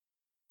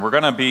We're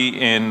going to be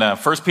in 1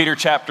 Peter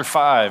chapter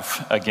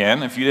 5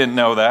 again, if you didn't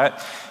know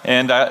that.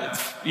 And,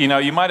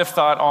 you might have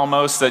thought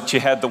almost that you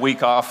had the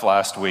week off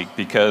last week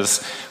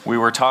because we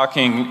were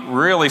talking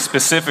really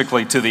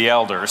specifically to the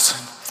elders.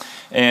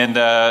 And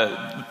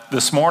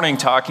this morning,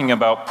 talking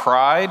about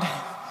pride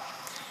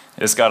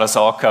has got us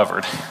all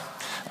covered.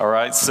 All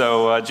right,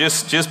 so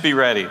just be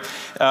ready.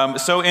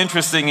 So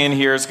interesting in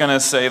here, it's going to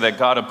say that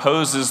God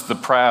opposes the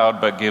proud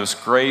but gives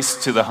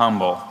grace to the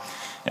humble.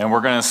 And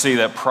we're going to see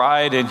that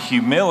pride and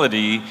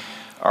humility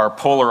are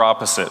polar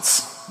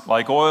opposites.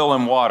 Like oil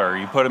and water,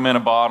 you put them in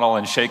a bottle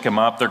and shake them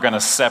up, they're going to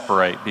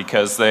separate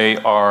because they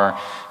are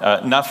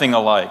nothing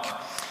alike.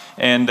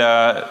 And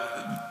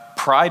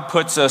pride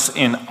puts us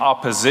in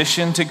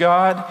opposition to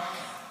God,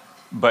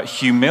 but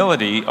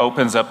humility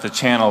opens up the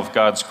channel of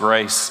God's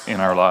grace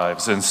in our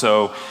lives. And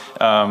so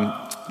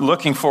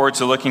looking forward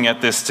to looking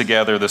at this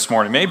together this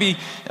morning. Maybe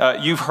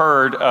you've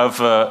heard of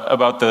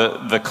about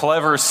the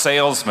clever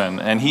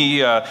salesman, and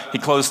he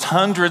closed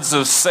hundreds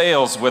of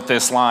sales with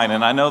this line.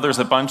 And I know there's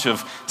a bunch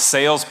of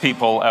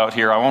salespeople out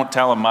here. I won't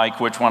tell Mike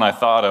which one I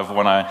thought of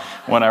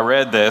when I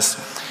read this.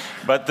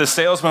 But the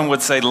salesman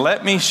would say,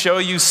 "Let me show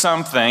you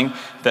something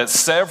that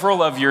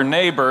several of your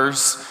neighbors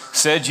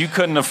said you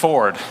couldn't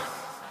afford."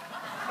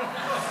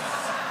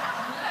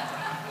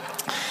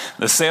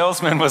 The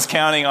salesman was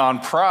counting on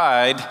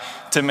pride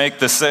to make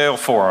the sale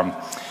for him.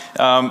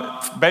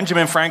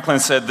 Benjamin Franklin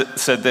said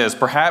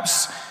this,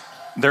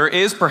 there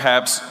is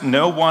perhaps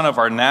no one of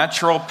our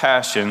natural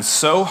passions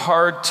so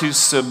hard to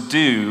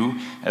subdue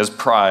as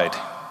pride.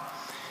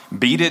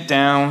 Beat it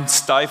down,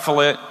 stifle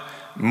it,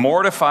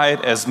 mortify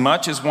it as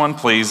much as one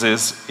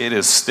pleases, it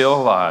is still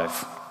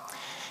alive.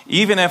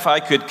 Even if I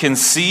could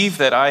conceive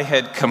that I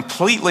had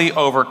completely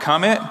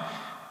overcome it,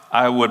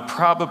 I would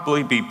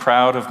probably be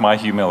proud of my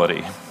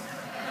humility.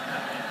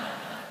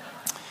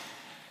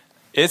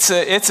 This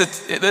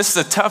is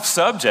a tough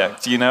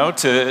subject,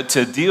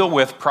 to deal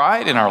with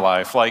pride in our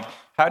life. Like,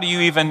 how do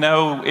you even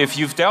know if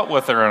you've dealt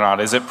with it or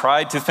not? Is it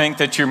pride to think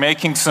that you're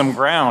making some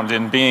ground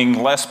and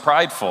being less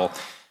prideful?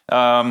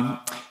 The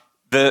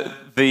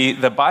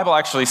Bible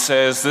actually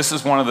says this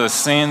is one of the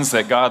sins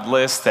that God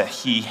lists that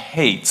He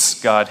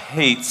hates. God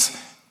hates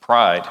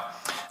pride.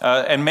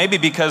 And maybe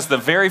because the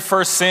very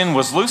first sin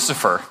was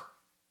Lucifer,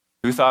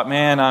 who thought,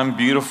 man, I'm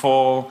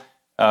beautiful.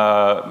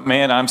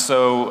 Man, I'm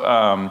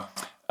so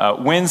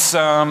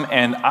winsome,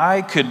 and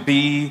I could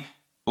be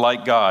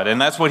like God. And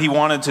that's what he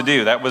wanted to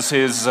do. That was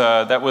his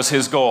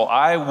goal.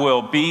 I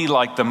will be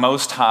like the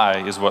Most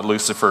High, is what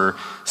Lucifer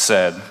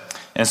said.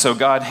 And so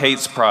God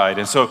hates pride.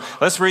 And so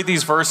let's read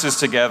these verses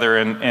together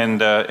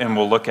and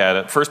we'll look at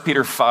it. 1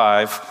 Peter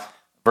 5,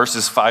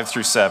 verses 5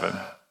 through 7.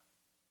 It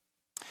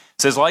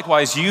says,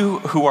 "Likewise, you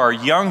who are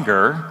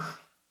younger,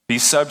 be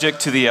subject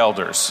to the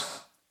elders.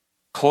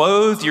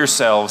 Clothe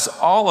yourselves,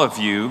 all of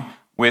you,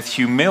 with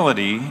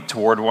humility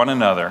toward one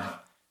another.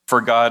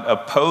 For God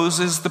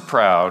opposes the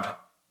proud,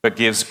 but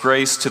gives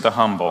grace to the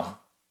humble.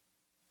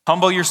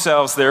 Humble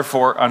yourselves,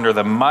 therefore, under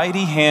the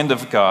mighty hand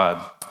of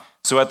God,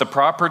 so at the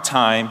proper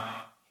time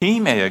He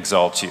may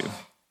exalt you,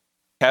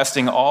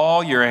 casting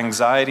all your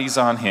anxieties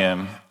on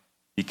Him,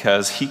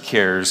 because He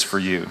cares for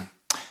you."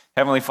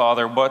 Heavenly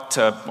Father,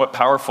 what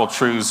powerful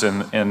truths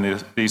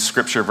in these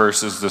scripture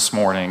verses this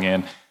morning.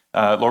 And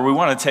Lord, we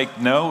want to take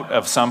note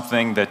of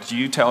something that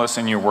you tell us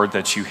in your word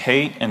that you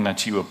hate and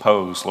that you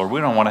oppose. Lord,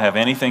 we don't want to have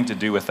anything to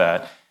do with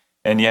that.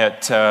 And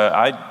yet,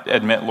 I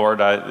admit, Lord,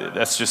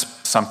 that's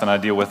just something I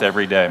deal with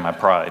every day, my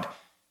pride.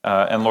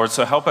 And Lord,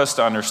 so help us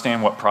to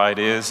understand what pride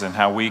is and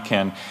how we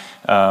can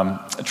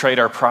trade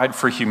our pride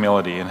for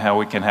humility and how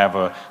we can have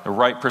the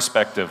right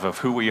perspective of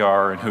who we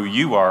are and who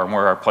you are and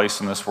where our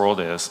place in this world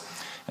is.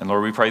 And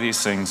Lord, we pray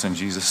these things in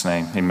Jesus'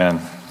 name. Amen.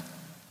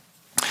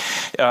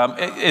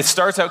 It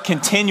starts out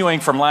continuing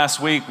from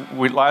last week.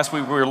 Last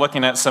week we were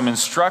looking at some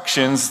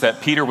instructions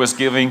that Peter was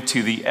giving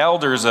to the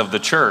elders of the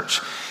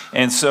church.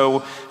 And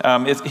so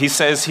he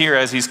says here,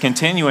 as he's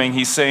continuing,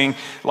 he's saying,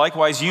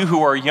 "Likewise, you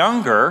who are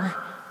younger,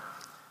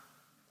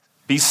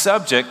 be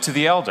subject to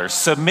the elders.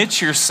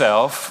 Submit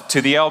yourself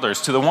to the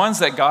elders, to the ones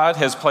that God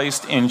has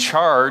placed in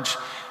charge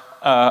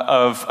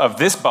of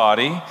this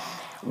body.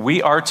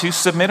 We are to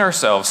submit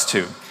ourselves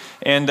to."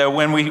 And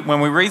when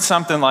we read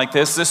something like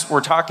this, we're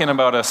talking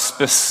about a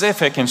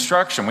specific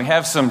instruction. We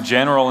have some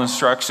general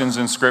instructions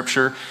in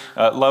Scripture.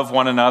 Love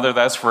one another,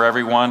 that's for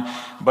everyone.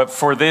 But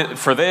for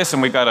this,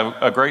 and we've got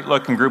a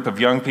great-looking group of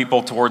young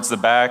people towards the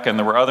back, and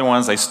there were other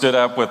ones, they stood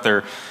up with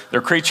their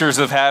creatures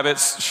of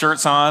habits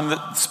shirts on.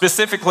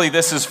 Specifically,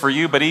 this is for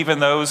you, but even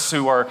those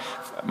who are,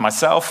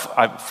 myself,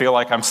 I feel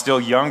like I'm still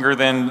younger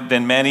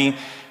than many.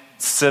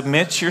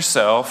 Submit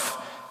yourself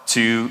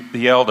to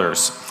the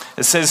elders.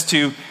 It says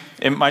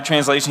in my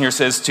translation here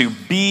says to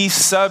be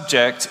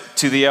subject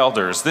to the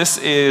elders. This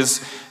is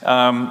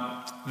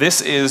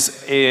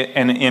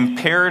an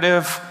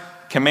imperative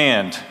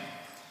command.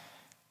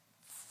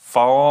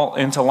 Fall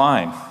into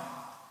line.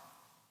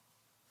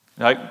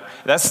 Like,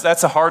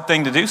 that's a hard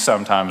thing to do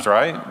sometimes,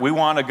 right? We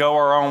want to go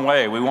our own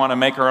way. We want to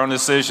make our own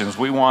decisions.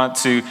 We want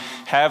to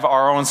have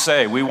our own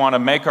say. We want to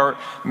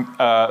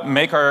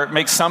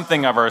make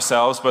something of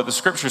ourselves. But the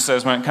Scripture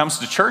says when it comes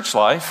to church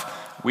life,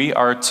 we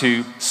are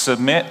to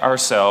submit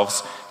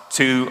ourselves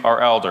to our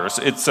elders.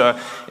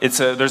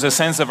 There's a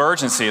sense of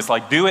urgency. It's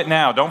like, do it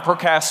now. Don't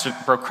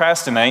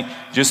procrastinate.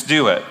 Just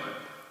do it.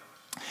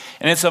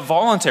 And it's a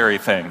voluntary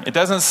thing. It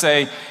doesn't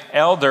say,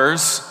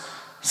 elders,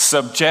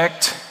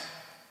 subject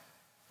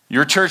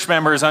your church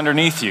members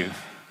underneath you,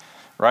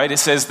 right? It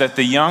says that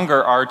the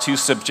younger are to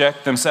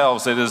subject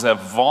themselves. It is a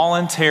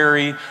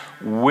voluntary,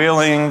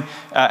 willing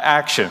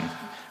action.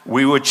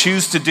 We would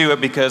choose to do it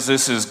because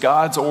this is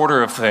God's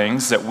order of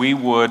things, that we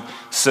would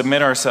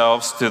submit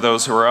ourselves to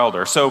those who are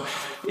elder. So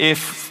if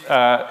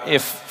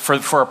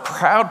for a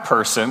proud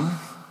person,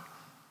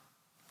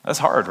 that's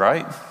hard,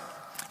 right?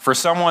 For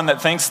someone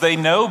that thinks they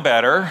know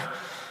better,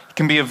 it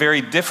can be a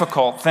very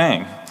difficult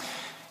thing.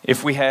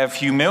 If we have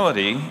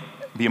humility,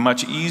 it'd be a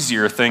much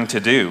easier thing to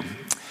do.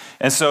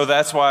 And so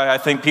that's why I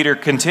think Peter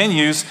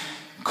continues,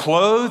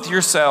 clothe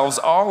yourselves,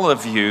 all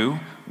of you,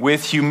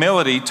 with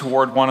humility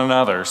toward one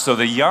another. So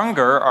the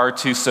younger are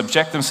to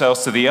subject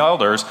themselves to the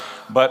elders,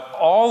 but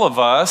all of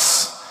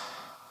us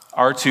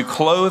are to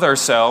clothe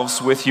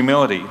ourselves with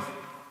humility.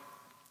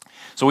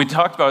 So we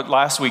talked about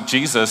last week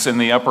Jesus in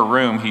the upper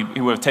room.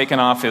 He would have taken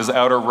off his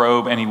outer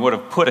robe and he would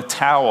have put a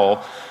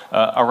towel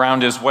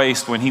around his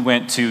waist when he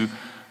went to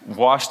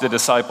wash the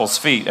disciples'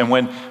 feet. And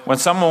when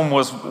someone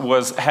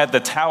had the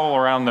towel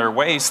around their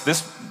waist,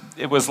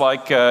 it was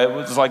like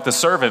the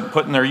servant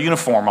putting their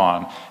uniform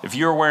on. If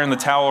you were wearing the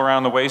towel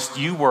around the waist,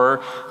 you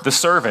were the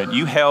servant.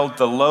 You held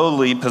the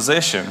lowly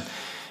position.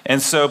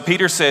 And so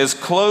Peter says,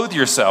 clothe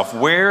yourself.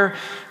 Wear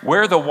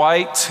the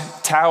white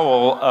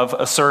towel of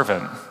a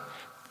servant.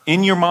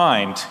 In your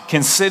mind,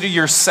 consider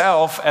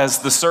yourself as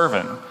the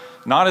servant,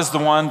 not as the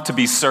one to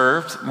be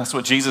served. That's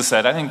what Jesus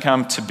said. I didn't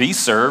come to be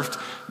served,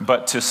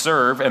 but to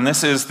serve. And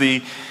this is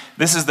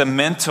the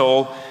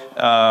mental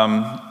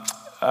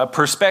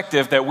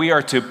perspective that we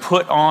are to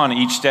put on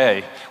each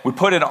day. We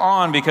put it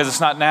on because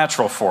it's not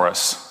natural for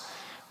us.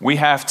 We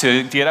have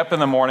to get up in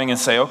the morning and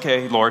say,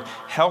 okay, Lord,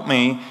 help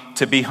me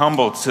to be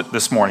humble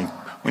this morning.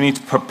 We need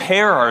to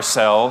prepare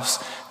ourselves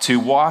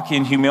to walk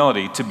in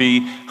humility, to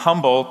be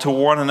humble to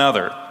one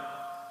another.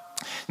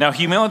 Now,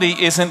 humility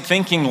isn't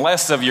thinking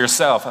less of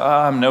yourself.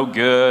 I'm no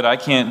good. I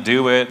can't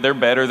do it. They're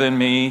better than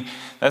me.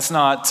 That's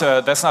not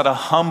a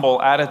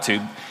humble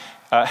attitude.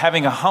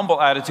 Having a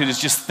humble attitude is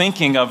just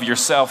thinking of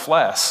yourself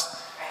less.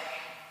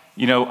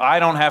 I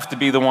don't have to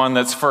be the one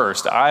that's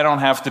first. I don't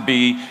have to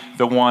be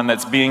the one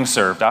that's being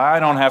served. I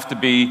don't have to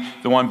be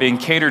the one being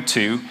catered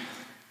to.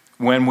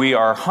 When we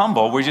are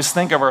humble, we just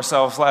think of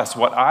ourselves less.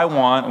 What I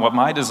want, what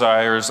my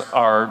desires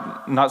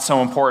are not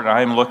so important.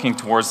 I am looking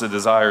towards the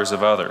desires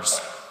of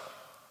others.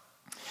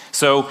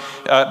 So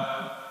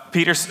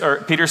Peter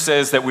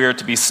says that we are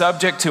to be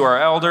subject to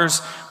our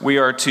elders. We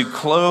are to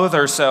clothe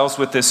ourselves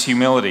with this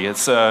humility.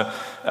 It's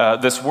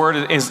this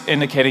word is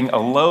indicating a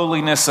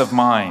lowliness of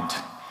mind.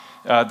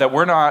 That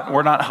we're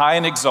not high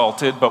and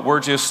exalted, but we're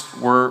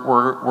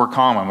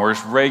common. We're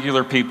just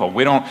regular people.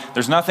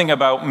 There's nothing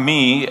about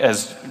me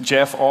as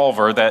Jeff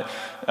Olver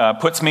that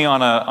puts me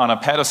on a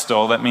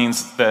pedestal that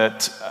means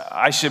that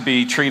I should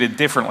be treated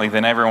differently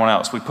than everyone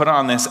else. We put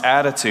on this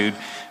attitude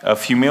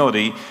of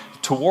humility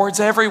towards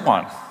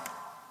everyone.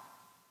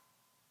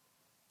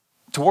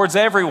 Towards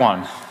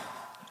everyone.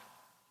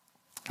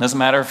 Doesn't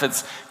matter if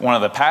it's one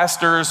of the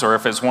pastors or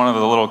if it's one of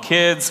the little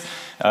kids,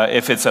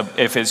 if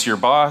it's your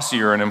boss,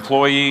 you're an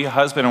employee,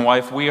 husband and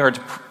wife. We are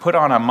to put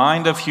on a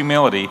mind of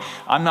humility.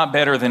 I'm not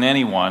better than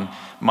anyone.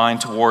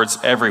 Mind towards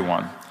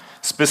everyone.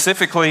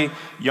 Specifically,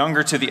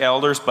 younger to the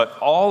elders, but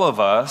all of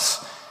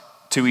us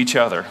to each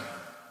other.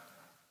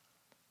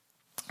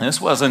 And this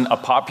wasn't a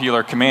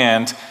popular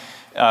command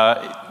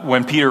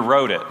when Peter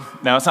wrote it.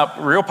 Now, it's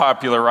not real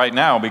popular right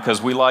now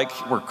because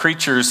we're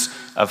creatures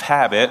of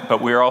habit,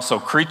 but we're also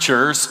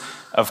creatures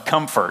of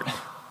comfort,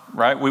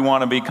 right? We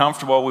want to be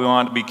comfortable. We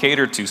want to be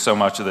catered to so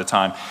much of the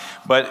time.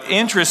 But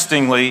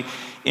interestingly,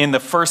 in the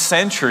first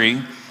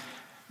century,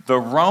 the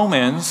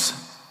Romans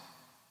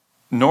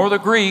nor the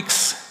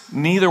Greeks,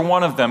 neither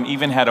one of them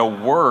even had a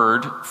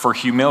word for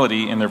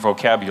humility in their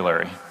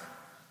vocabulary.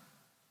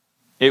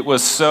 It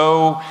was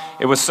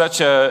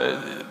such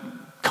a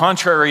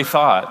contrary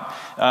thought.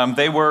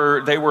 They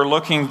were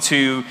looking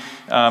to,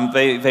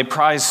 they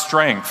prized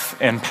strength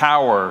and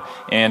power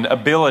and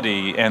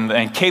ability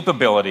and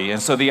capability.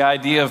 And so the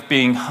idea of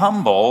being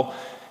humble,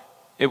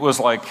 it was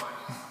like,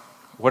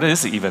 what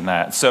is even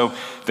that? So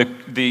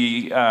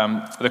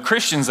the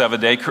Christians of a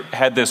day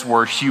had this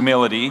word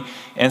humility.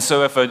 And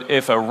so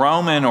if a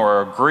Roman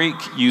or a Greek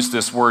used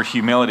this word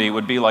humility, it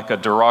would be like a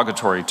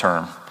derogatory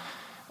term.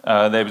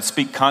 They would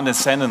speak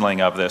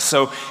condescendingly of this.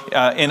 So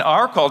in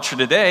our culture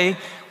today,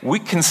 we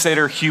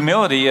consider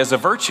humility as a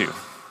virtue,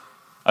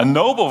 a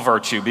noble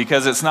virtue,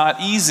 because it's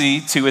not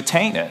easy to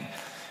attain it.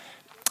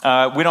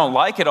 We don't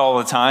like it all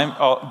the time,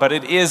 but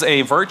it is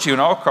a virtue in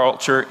all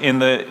culture.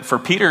 For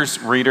Peter's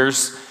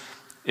readers,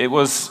 it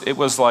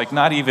was like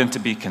not even to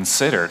be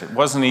considered. It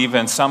wasn't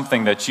even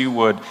something that you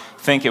would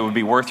think it would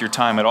be worth your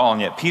time at all.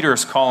 And yet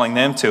Peter's calling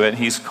them to it.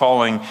 He's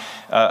calling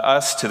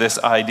us to this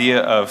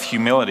idea of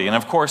humility. And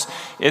of course,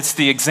 it's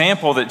the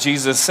example that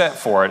Jesus set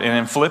for it. And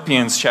in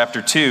Philippians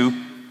chapter 2,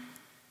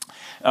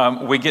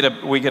 we get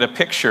a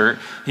picture.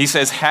 He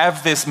says,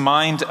 "Have this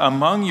mind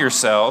among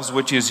yourselves,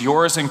 which is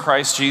yours in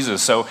Christ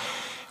Jesus." So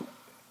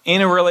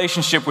in a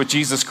relationship with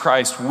Jesus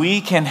Christ,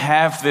 we can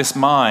have this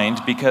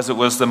mind because it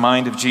was the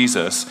mind of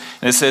Jesus.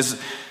 And it says,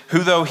 "Who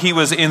though he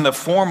was in the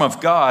form of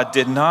God,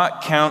 did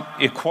not count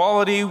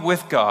equality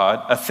with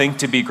God a thing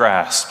to be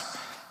grasped."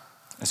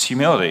 That's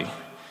humility.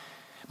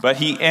 "But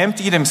he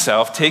emptied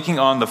himself, taking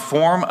on the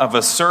form of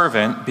a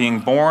servant, being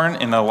born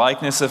in the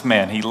likeness of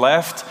man." He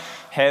left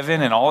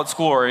heaven in all its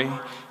glory,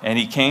 and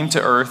he came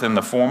to earth in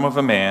the form of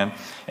a man.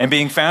 "And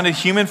being found in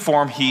human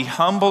form, he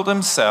humbled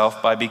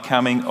himself by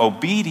becoming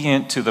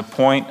obedient to the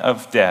point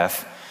of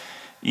death,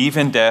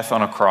 even death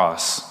on a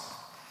cross."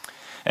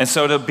 And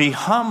so to be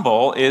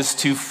humble is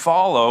to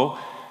follow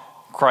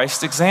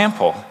Christ's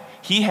example.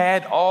 He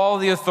had all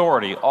the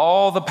authority,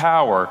 all the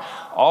power,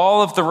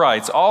 all of the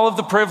rights, all of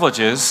the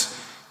privileges.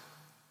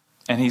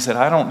 And he said,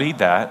 "I don't need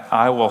that.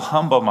 I will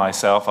humble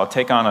myself. I'll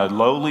take on a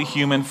lowly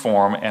human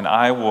form, and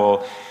I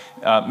will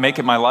make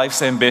it my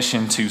life's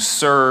ambition to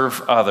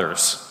serve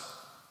others."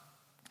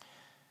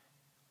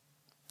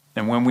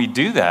 And when we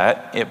do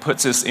that, it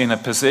puts us in a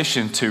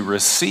position to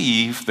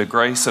receive the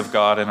grace of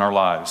God in our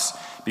lives.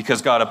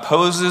 Because God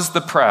opposes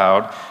the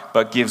proud,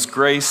 but gives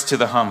grace to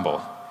the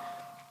humble.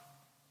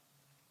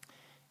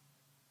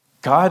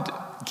 God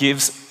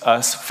gives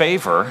us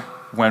favor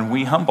when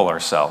we humble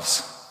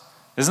ourselves.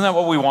 Isn't that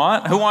what we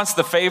want? Who wants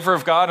the favor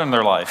of God in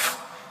their life?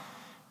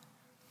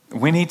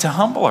 We need to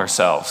humble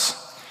ourselves.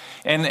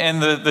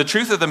 And the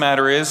truth of the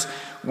matter is,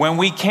 when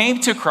we came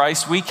to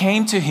Christ, we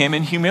came to him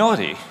in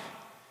humility.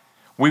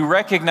 We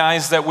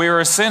recognize that we are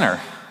a sinner.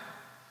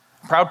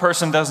 A proud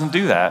person doesn't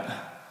do that.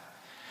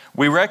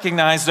 We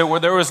recognize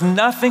that there was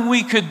nothing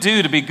we could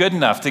do to be good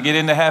enough to get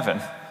into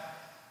heaven.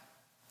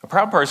 A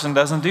proud person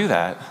doesn't do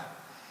that.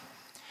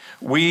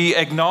 We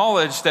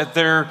acknowledge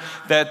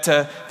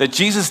that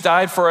Jesus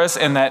died for us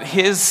and that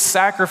his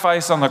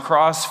sacrifice on the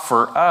cross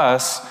for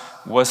us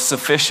was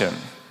sufficient.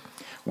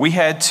 We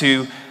had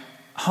to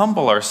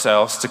humble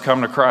ourselves to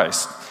come to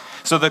Christ.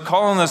 So the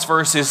call in this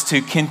verse is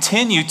to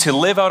continue to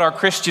live out our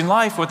Christian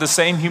life with the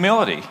same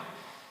humility.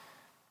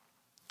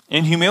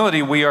 In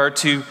humility, we are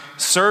to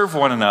serve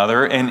one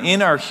another, and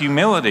in our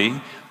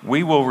humility,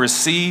 we will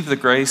receive the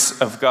grace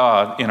of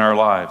God in our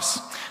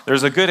lives.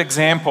 There's a good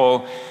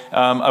example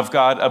of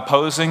God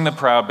opposing the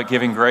proud but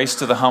giving grace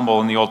to the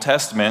humble in the Old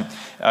Testament.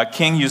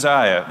 King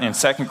Uzziah in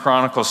 2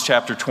 Chronicles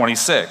chapter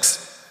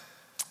 26.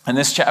 And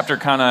this chapter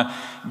kind of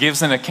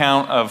gives an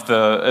account of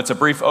it's a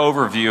brief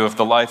overview of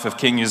the life of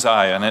King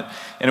Uzziah. And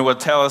it would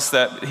tell us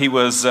that he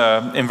was,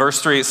 in verse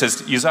 3, it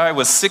says, Uzziah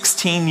was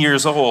 16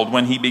 years old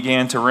when he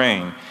began to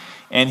reign,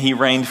 and he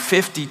reigned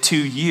 52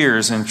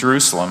 years in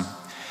Jerusalem.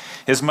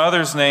 His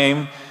mother's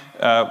name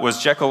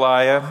was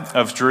Jechaliah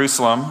of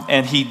Jerusalem,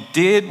 and he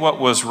did what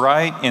was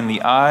right in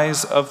the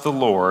eyes of the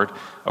Lord,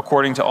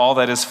 according to all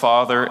that his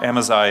father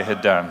Amaziah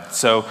had done.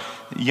 So,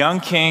 young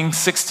king,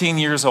 16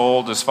 years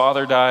old, his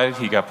father died,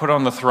 he got put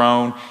on the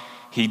throne.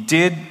 He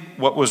did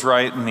what was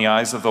right in the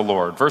eyes of the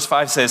Lord. Verse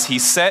 5 says, he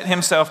set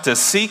himself to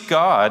seek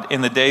God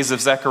in the days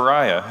of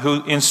Zechariah,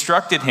 who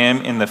instructed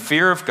him in the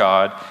fear of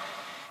God,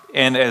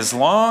 and as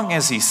long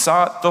as he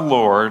sought the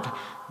Lord,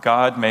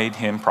 God made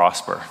him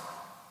prosper.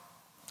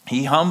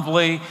 He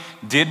humbly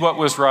did what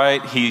was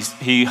right.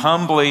 He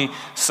humbly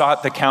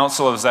sought the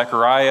counsel of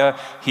Zechariah.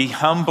 He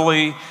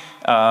humbly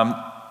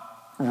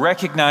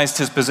recognized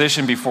his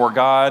position before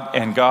God,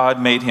 and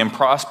God made him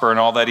prosper in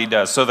all that he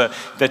does. So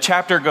the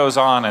chapter goes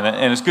on,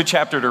 and it's a good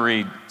chapter to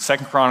read, 2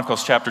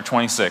 Chronicles chapter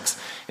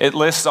 26. It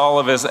lists all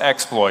of his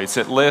exploits.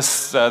 It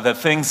lists the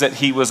things that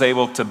he was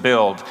able to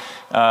build,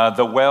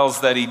 the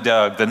wells that he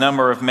dug, the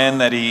number of men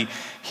that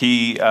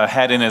he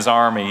had in his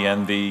army,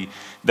 and the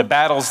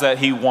battles that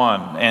he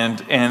won,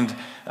 and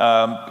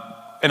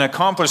an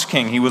accomplished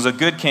king. He was a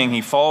good king. He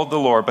followed the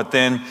Lord. But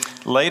then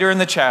later in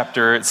the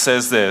chapter, it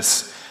says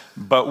this,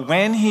 but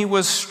when he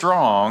was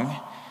strong,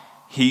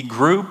 he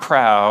grew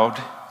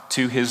proud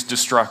to his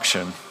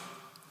destruction.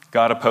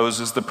 God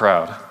opposes the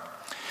proud.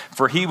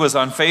 For he was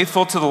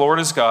unfaithful to the Lord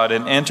his God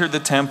and entered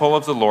the temple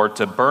of the Lord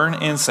to burn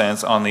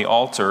incense on the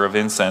altar of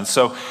incense.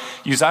 So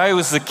Uzziah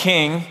was the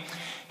king.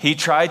 He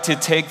tried to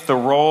take the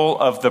role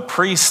of the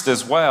priest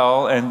as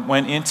well and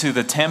went into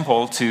the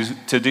temple to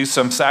do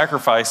some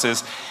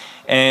sacrifices.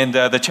 And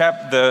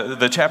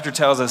the chapter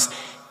tells us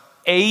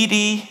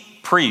 80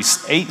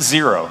 priests,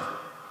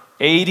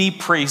 80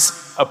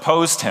 priests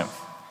opposed him,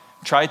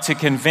 tried to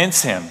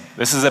convince him,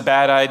 this is a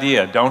bad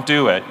idea, don't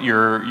do it.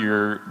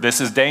 This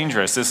is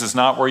dangerous. This is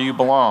not where you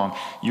belong.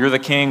 You're the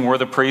king, we're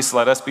the priests,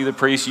 let us be the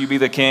priests, you be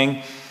the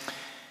king.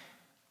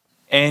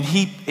 And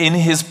in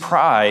his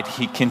pride,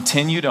 he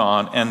continued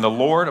on, and the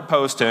Lord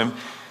opposed him,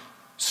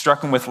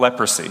 struck him with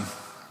leprosy.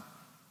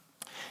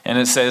 And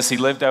it says he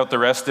lived out the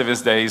rest of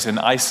his days in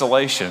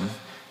isolation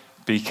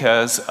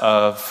because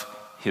of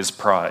his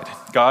pride.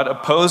 God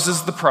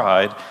opposes the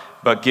pride,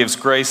 but gives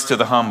grace to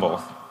the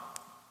humble.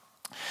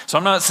 So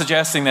I'm not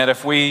suggesting that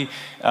if we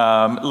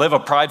live a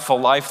prideful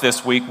life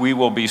this week, we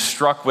will be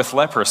struck with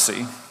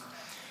leprosy.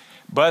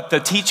 But the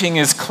teaching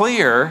is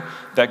clear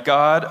that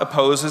God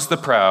opposes the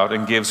proud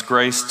and gives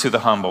grace to the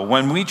humble.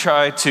 When we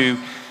try to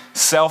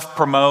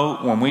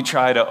self-promote, when we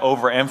try to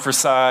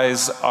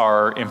overemphasize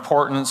our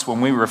importance, when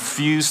we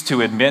refuse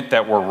to admit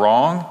that we're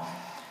wrong,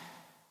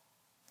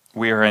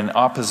 we are in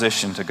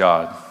opposition to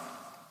God.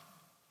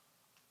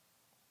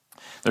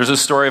 There's a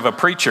story of a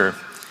preacher,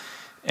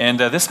 and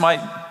this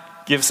might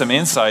give some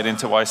insight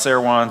into why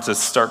Sarah wanted to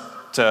start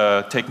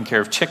taking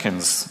care of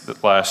chickens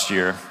last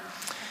year.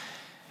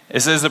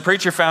 It says the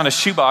preacher found a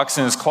shoebox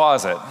in his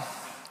closet.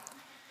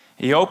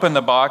 He opened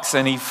the box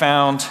and he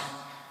found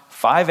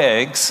 5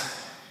 eggs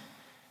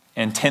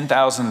and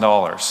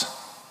 $10,000.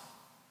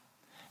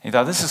 He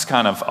thought, this is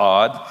kind of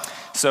odd.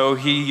 So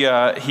he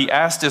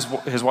asked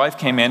his wife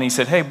came in. He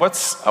said, hey,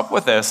 what's up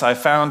with this? I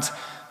found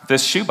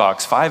this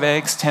shoebox, 5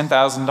 eggs,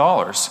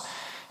 $10,000.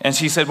 And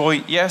she said, well,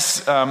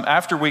 yes,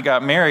 after we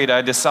got married,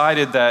 I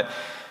decided that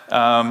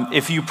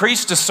if you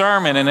preached a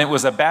sermon and it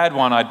was a bad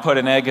one, I'd put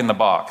an egg in the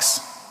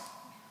box.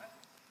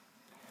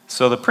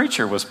 So the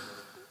preacher was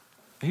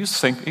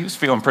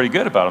feeling pretty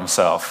good about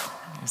himself.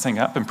 He's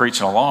thinking, I've been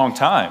preaching a long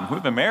time.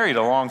 We've been married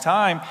a long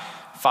time.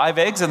 5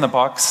 eggs in the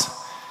box.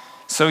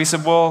 So he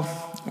said, well,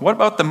 what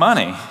about the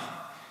money?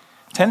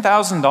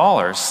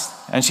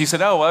 $10,000. And she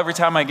said, oh, well, every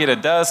time I get a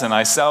dozen,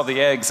 I sell the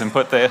eggs and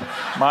put the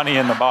money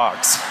in the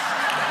box.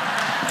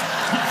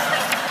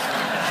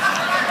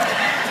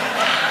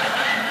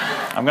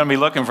 I'm going to be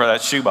looking for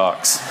that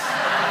shoebox.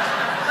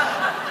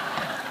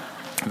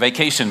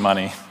 Vacation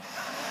money.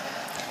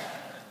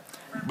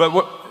 But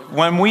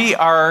when we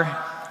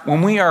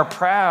are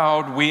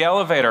proud, we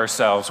elevate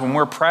ourselves. When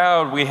we're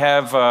proud, we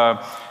have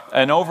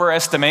an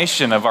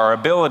overestimation of our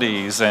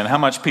abilities and how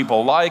much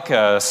people like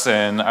us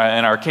and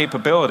our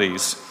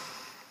capabilities.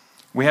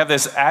 We have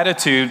this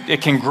attitude.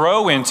 It can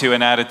grow into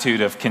an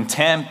attitude of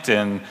contempt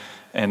and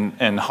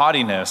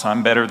haughtiness.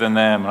 I'm better than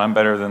them, and I'm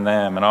better than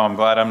them, and oh, I'm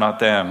glad I'm not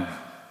them.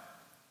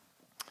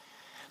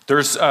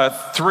 There's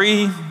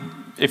 3.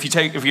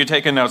 If you're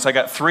taking notes, I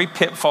got 3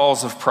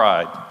 pitfalls of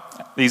pride.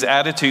 These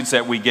attitudes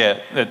that we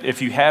get, that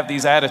if you have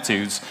these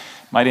attitudes,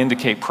 might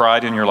indicate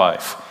pride in your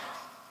life.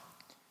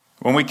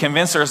 When we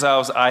convince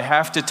ourselves, I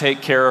have to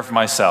take care of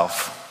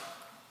myself.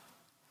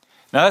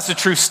 Now that's a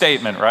true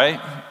statement,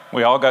 right?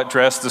 We all got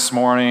dressed this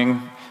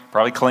morning,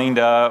 probably cleaned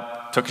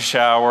up, took a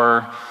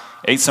shower,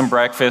 ate some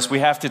breakfast. We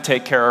have to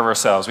take care of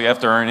ourselves. We have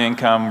to earn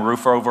income,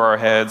 roof over our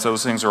heads.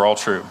 Those things are all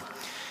true.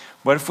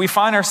 But if we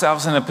find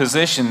ourselves in a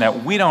position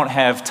that we don't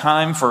have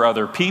time for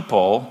other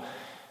people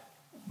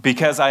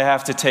because I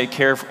have to take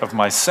care of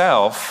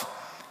myself,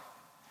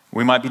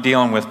 we might be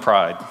dealing with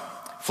pride.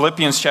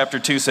 Philippians chapter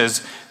 2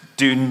 says,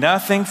 do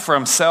nothing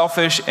from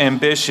selfish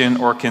ambition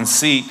or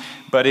conceit,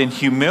 but in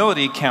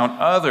humility count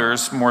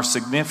others more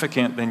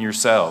significant than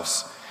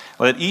yourselves.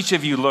 Let each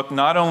of you look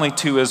not only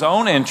to his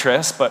own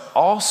interests, but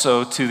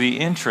also to the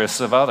interests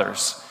of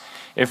others.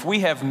 If we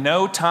have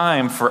no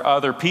time for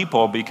other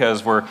people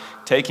because we're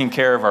taking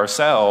care of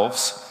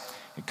ourselves,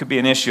 it could be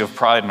an issue of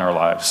pride in our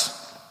lives.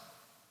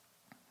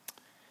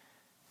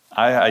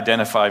 I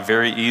identify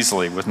very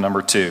easily with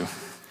number 2.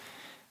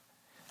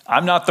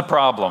 I'm not the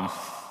problem.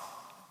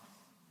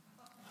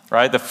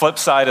 Right? The flip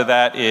side of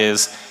that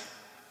is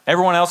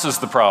everyone else is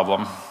the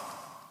problem.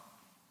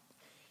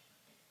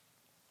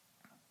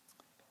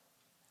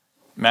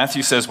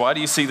 Matthew says, why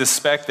do you see the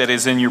speck that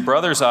is in your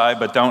brother's eye,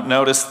 but don't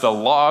notice the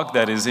log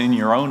that is in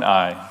your own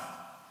eye?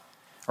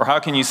 Or how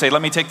can you say,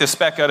 let me take the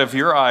speck out of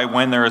your eye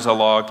when there is a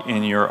log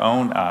in your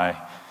own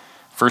eye?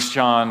 1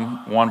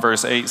 John 1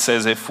 verse 8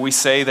 says, if we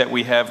say that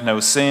we have no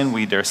sin,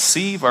 we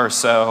deceive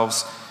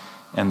ourselves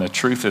and the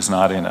truth is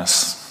not in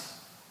us.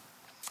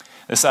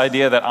 This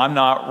idea that I'm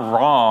not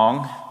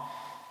wrong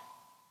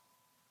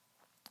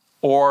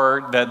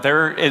or that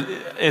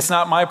it's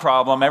not my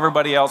problem,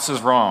 everybody else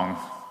is wrong.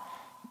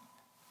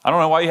 I don't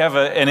know why you have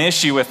an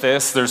issue with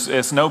this.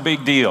 It's no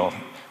big deal.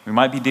 We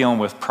might be dealing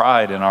with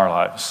pride in our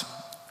lives.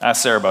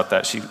 Ask Sarah about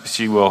that.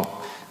 She will.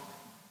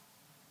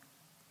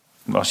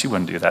 Well, she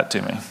wouldn't do that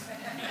to me.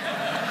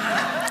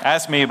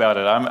 Ask me about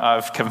it.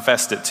 I've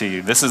confessed it to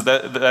you.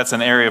 That's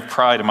an area of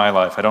pride in my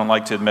life. I don't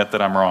like to admit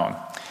that I'm wrong.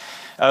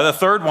 The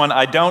third one,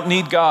 I don't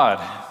need God.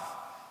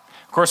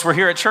 Of course, we're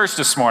here at church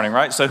this morning,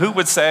 right? So who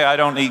would say I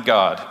don't need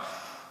God?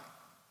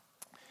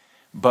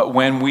 But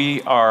when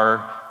we're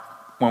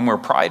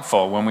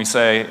prideful, when we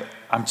say,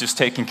 I'm just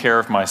taking care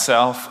of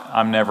myself,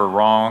 I'm never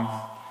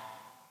wrong,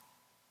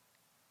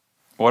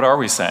 what are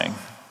we saying?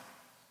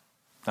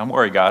 Don't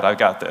worry, God, I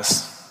got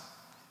this.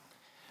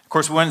 Of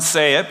course, we wouldn't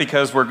say it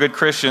because we're good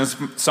Christians.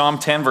 Psalm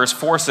 10 verse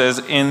 4 says,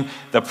 in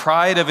the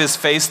pride of his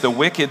face, the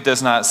wicked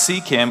does not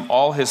seek him.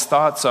 All his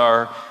thoughts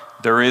are,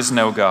 there is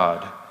no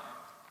God.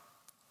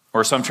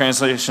 Or some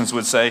translations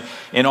would say,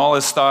 in all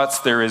his thoughts,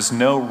 there is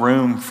no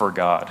room for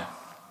God.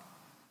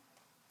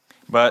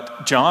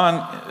 But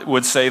John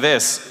would say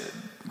this,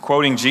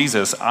 quoting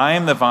Jesus, I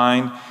am the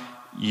vine,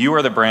 you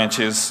are the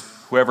branches.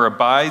 Whoever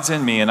abides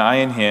in me and I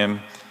in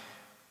him,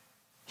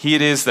 he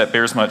it is that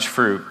bears much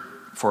fruit.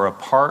 For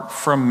apart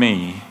from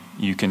me,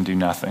 you can do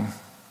nothing.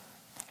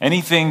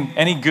 Any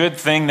good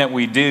thing that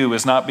we do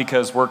is not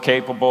because we're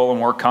capable and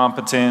we're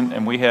competent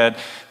and we had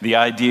the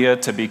idea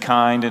to be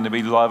kind and to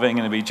be loving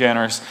and to be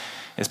generous.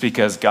 It's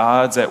because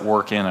God's at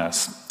work in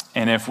us.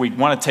 And if we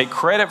want to take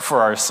credit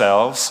for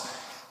ourselves,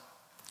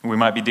 we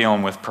might be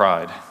dealing with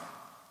pride.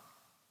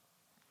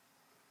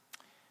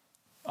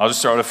 I'll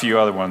just throw out a few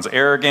other ones.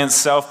 Arrogance,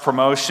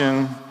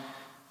 self-promotion,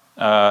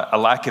 a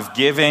lack of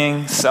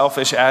giving,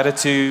 selfish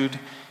attitude.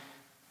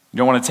 You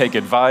don't want to take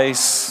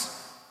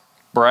advice,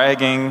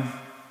 bragging,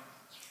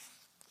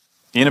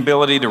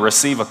 inability to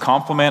receive a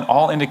compliment,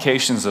 all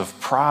indications of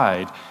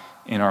pride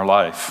in our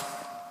life.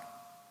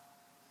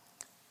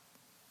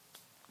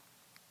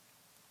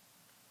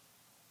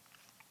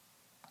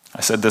 I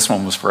said this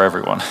one was for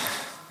everyone.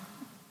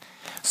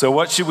 So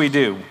what should we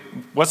do?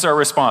 What's our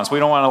response? We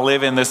don't want to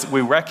live in this. We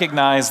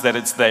recognize that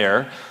it's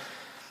there.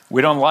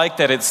 We don't like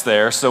that it's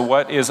there. So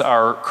what is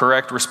our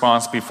correct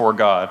response before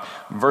God?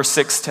 Verse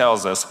 6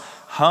 tells us,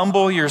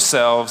 humble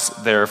yourselves,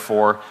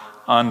 therefore,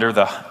 under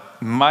the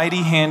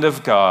mighty hand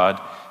of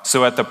God,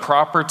 so at the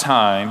proper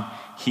time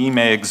he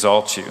may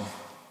exalt you.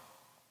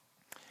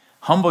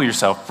 Humble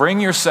yourself.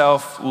 Bring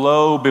yourself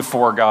low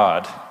before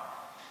God.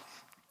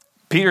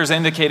 Peter's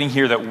indicating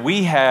here that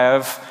we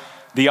have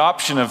the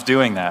option of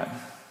doing that.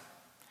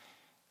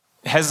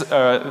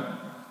 Uzziah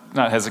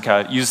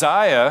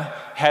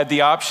had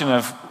the option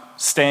of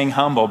staying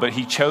humble, but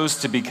he chose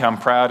to become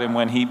proud, and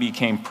when he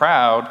became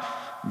proud,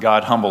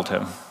 God humbled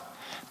him.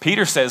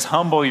 Peter says,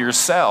 humble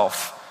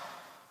yourself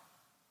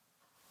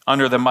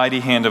under the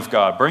mighty hand of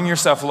God. Bring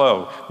yourself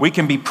low. We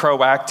can be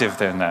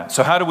proactive in that.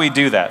 So how do we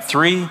do that?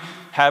 3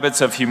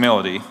 habits of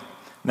humility.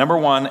 Number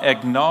 1,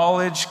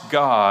 acknowledge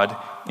God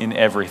in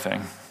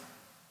everything.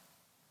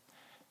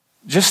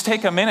 Just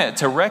take a minute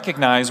to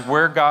recognize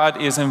where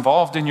God is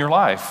involved in your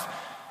life.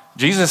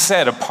 Jesus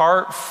said,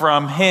 apart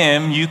from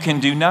him, you can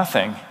do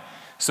nothing.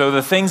 So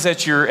the things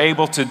that you're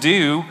able to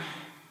do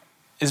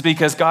is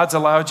because God's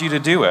allowed you to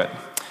do it.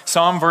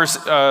 Psalm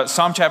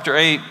chapter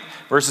 8,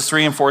 verses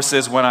 3 and 4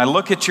 says, when I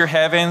look at your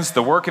heavens,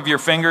 the work of your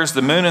fingers,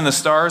 the moon and the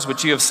stars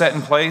which you have set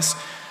in place,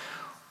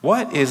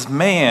 what is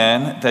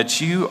man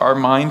that you are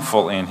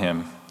mindful in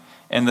him,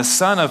 and the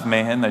son of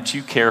man that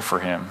you care for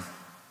him?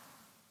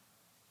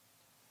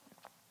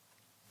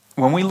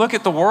 When we look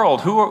at the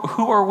world, who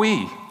are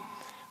we?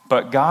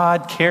 But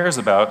God cares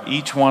about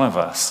each one of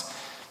us.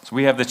 So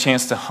we have the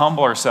chance to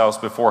humble ourselves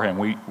before him.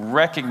 We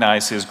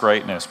recognize his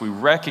greatness. We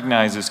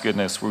recognize his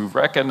goodness. We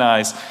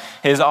recognize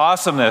his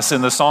awesomeness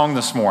in the song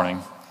this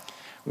morning.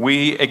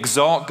 We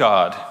exalt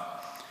God.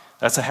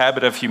 That's a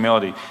habit of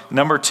humility.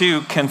 Number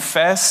 2,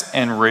 confess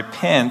and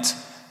repent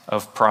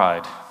of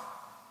pride.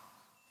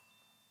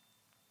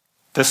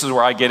 This is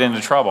where I get into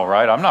trouble,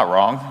 right? I'm not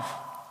wrong.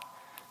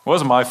 It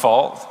wasn't my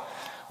fault.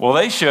 Well,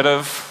 they should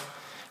have,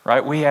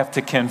 right? We have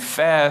to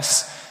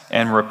confess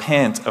and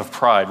repent of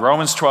pride.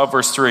 Romans 12,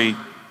 verse 3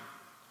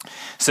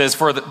 says,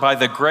 by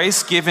the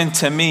grace given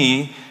to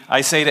me,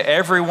 I say to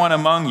everyone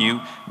among you,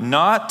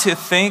 not to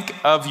think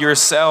of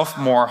yourself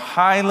more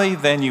highly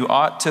than you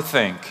ought to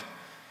think,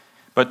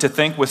 but to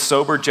think with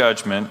sober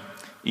judgment,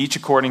 each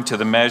according to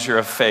the measure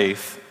of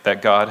faith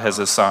that God has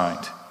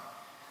assigned.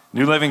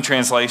 New Living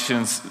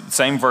Translations,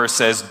 same verse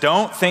says,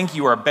 don't think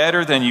you are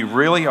better than you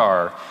really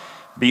are.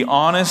 Be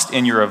honest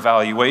in your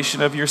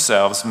evaluation of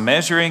yourselves,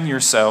 measuring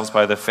yourselves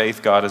by the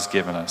faith God has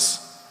given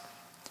us.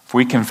 If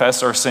we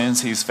confess our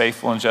sins, he's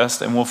faithful and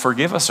just and will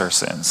forgive us our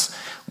sins.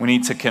 We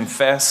need to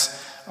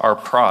confess our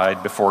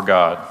pride before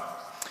God.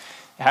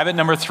 Habit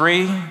number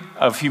 3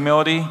 of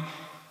humility,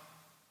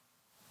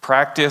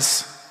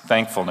 practice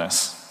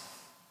thankfulness.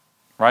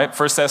 Right?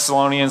 1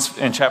 Thessalonians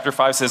in chapter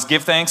 5 says,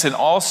 give thanks in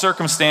all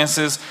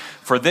circumstances,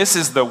 for this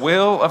is the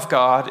will of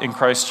God in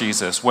Christ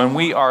Jesus. When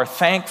we are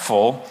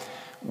thankful,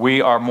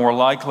 we are more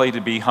likely to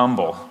be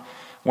humble.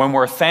 When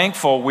we're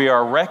thankful, we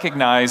are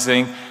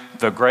recognizing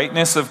the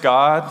greatness of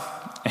God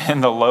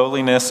and the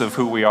lowliness of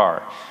who we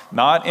are.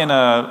 Not in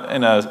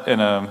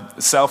a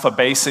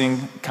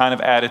self-abasing kind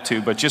of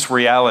attitude, but just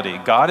reality.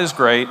 God is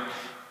great,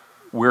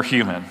 we're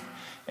human.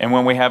 And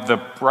when we have the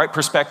right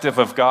perspective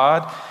of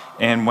God,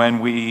 and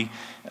when we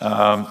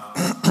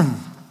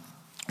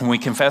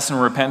confess and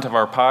repent of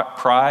our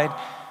pride,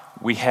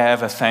 we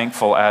have a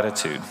thankful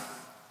attitude.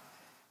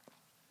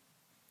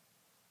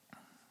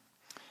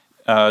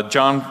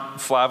 John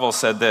Flavel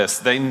said this,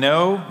 they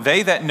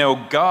that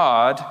know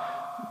God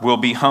will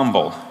be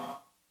humble,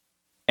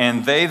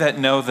 and they that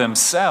know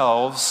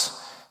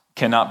themselves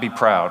cannot be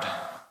proud.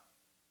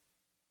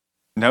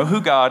 Know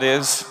who God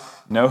is,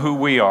 know who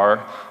we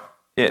are.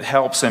 It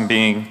helps in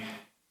being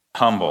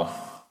humble.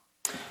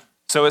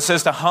 So it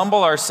says to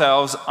humble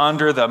ourselves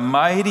under the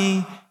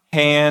mighty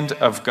hand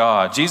of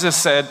God. Jesus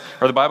said,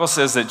 or the Bible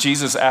says that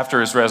Jesus,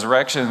 after his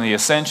resurrection and the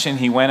ascension,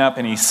 he went up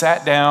and he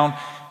sat down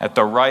at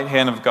the right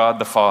hand of God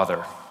the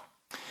Father.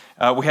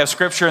 We have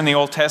scripture in the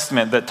Old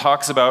Testament that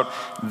talks about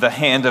the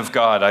hand of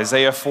God.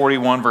 Isaiah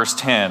 41 verse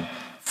 10.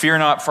 Fear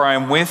not, for I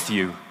am with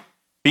you.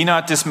 Be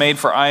not dismayed,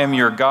 for I am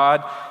your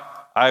God.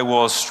 I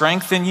will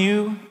strengthen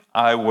you.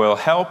 I will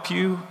help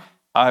you.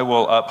 I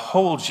will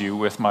uphold you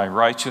with my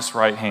righteous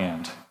right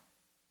hand.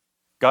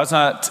 God's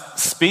not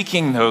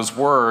speaking those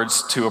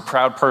words to a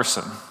proud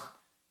person.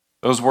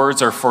 Those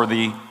words are for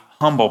the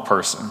humble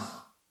person.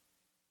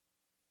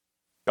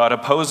 God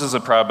opposes the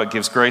proud but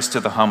gives grace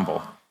to the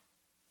humble.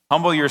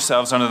 Humble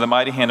yourselves under the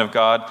mighty hand of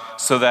God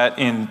so that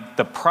in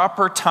the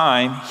proper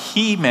time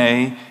he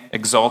may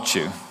exalt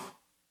you.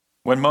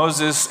 When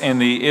Moses and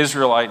the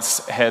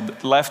Israelites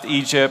had left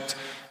Egypt,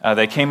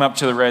 they came up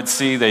to the Red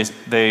Sea.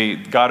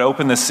 God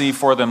opened the sea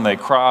for them. They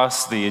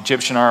crossed. The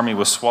Egyptian army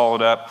was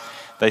swallowed up.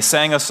 They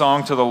sang a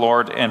song to the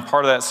Lord, and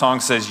part of that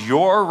song says,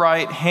 "Your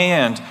right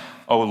hand,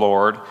 O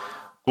Lord,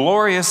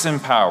 glorious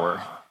in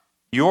power.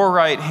 Your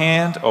right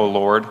hand, O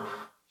Lord,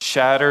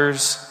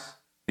 shatters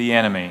the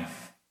enemy."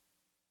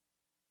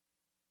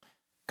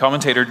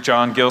 Commentator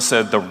John Gill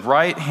said, "The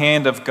right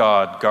hand of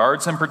God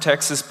guards and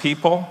protects his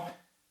people,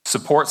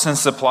 supports and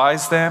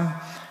supplies them,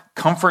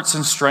 comforts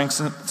and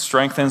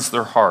strengthens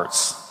their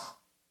hearts."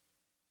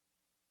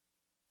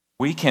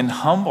 We can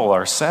humble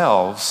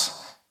ourselves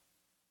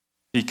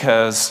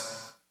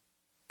because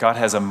God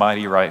has a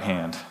mighty right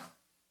hand.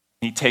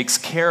 He takes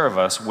care of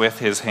us with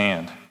his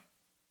hand.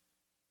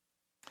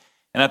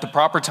 And at the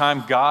proper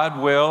time, God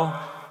will,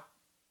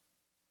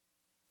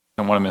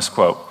 don't want to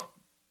misquote,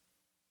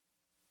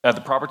 at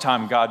the proper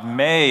time, God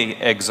may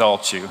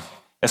exalt you.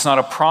 It's not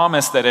a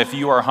promise that if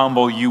you are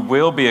humble, you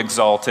will be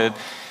exalted,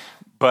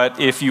 but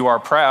if you are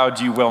proud,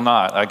 you will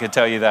not. I could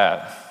tell you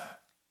that.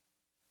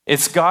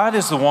 It's God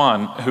is the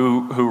one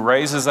who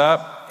raises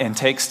up and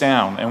takes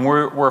down. And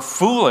we're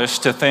foolish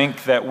to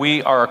think that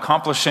we are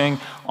accomplishing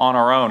on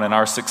our own, and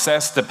our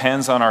success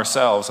depends on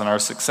ourselves, and our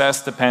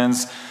success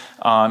depends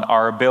on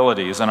our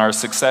abilities, and our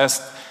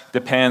success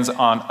depends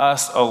on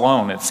us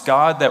alone. It's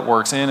God that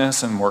works in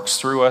us and works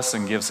through us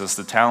and gives us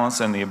the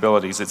talents and the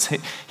abilities.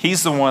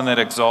 He's the one that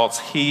exalts.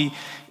 He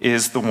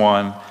is the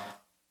one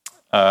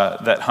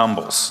that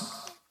humbles.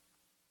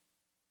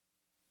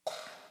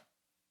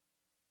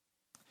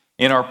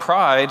 In our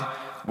pride,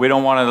 we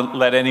don't want to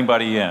let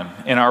anybody in.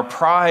 In our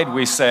pride,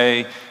 we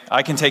say,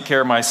 "I can take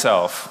care of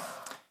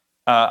myself.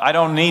 I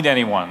don't need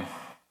anyone.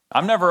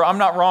 I'm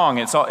not wrong.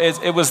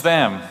 It was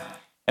them."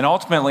 And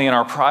ultimately, in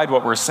our pride,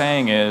 what we're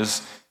saying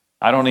is,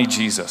 "I don't need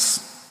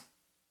Jesus."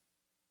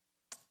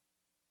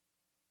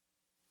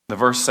 The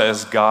verse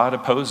says God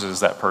opposes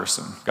that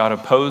person. God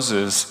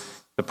opposes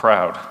the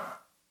proud.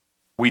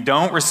 We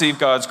don't receive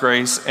God's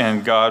grace,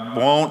 and God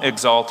won't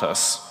exalt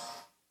us.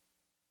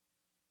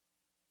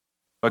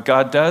 But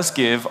God does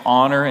give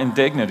honor and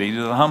dignity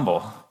to the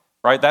humble,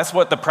 right? That's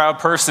what the proud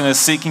person is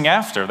seeking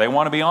after. They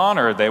want to be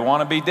honored. They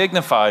want to be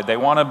dignified. They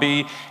want to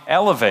be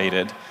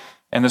elevated.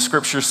 And the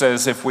scripture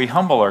says if we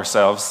humble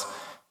ourselves,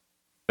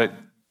 that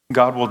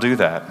God will do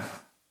that.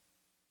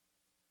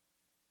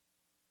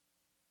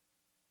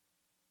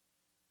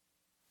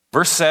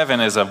 Verse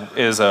 7 is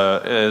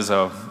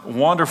a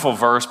wonderful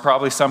verse,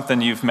 probably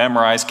something you've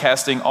memorized.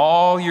 Casting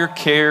all your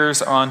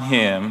cares on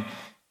him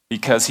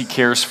because he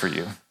cares for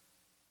you.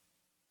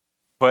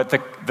 But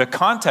the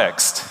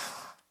context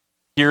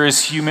here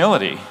is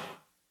humility.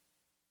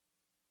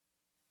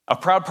 A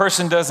proud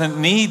person doesn't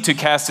need to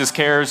cast his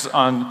cares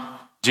on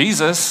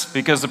Jesus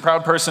because the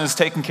proud person is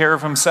taking care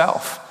of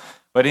himself.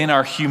 But in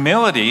our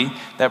humility,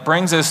 that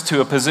brings us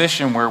to a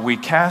position where we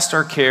cast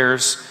our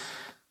cares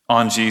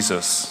on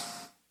Jesus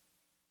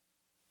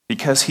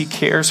because he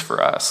cares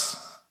for us.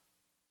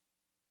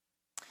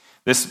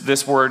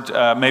 This word,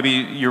 maybe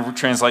your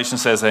translation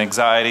says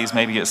anxieties,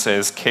 maybe it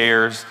says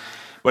cares.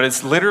 But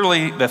it's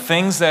literally the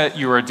things that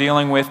you are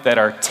dealing with that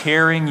are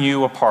tearing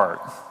you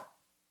apart.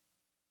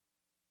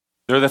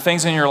 They're the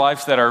things in your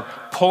life that are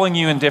pulling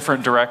you in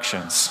different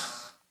directions.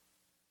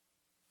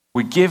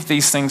 We give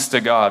these things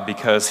to God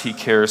because he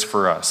cares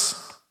for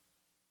us.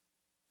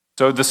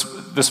 So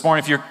this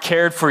morning,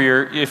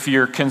 if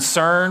you're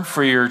concerned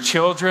for your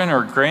children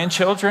or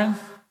grandchildren,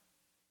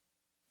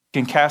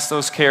 you can cast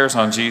those cares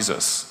on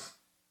Jesus.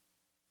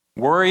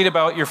 Worried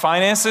about your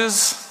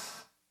finances?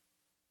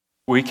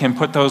 We can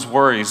put those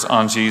worries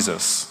on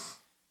Jesus.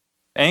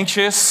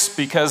 Anxious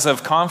because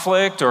of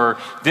conflict or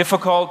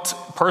difficult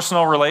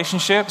personal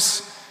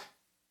relationships?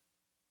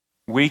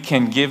 We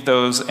can give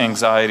those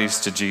anxieties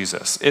to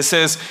Jesus. It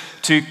says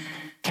to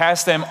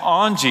cast them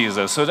on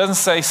Jesus. So it doesn't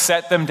say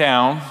set them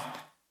down.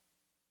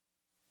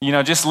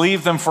 Just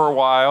leave them for a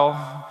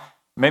while.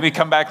 Maybe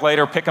come back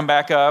later, pick them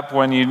back up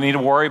when you need to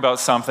worry about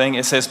something.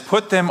 It says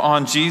put them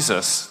on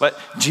Jesus.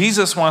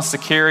 Jesus wants to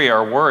carry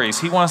our worries.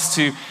 He wants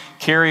to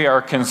carry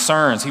our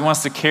concerns. He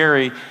wants to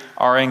carry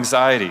our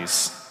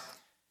anxieties.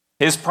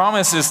 His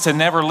promise is to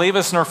never leave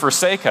us nor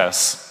forsake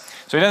us.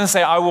 So he doesn't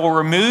say, "I will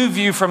remove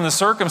you from the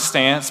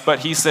circumstance," but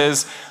he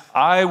says,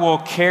 I will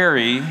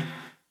carry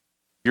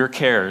your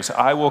cares.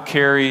 I will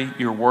carry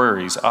your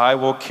worries. I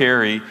will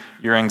carry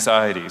your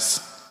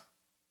anxieties.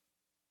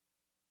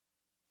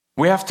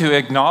 We have to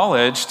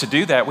acknowledge, to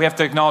do that, we have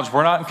to acknowledge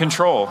we're not in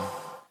control.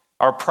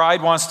 Our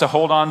pride wants to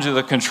hold on to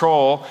the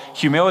control.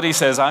 Humility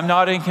says, I'm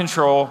not in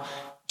control.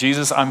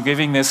 Jesus, I'm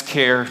giving this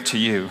care to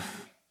you.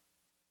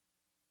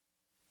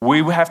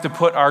 We have to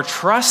put our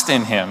trust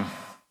in him.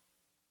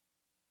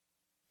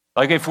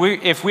 Like if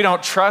we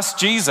don't trust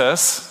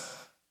Jesus,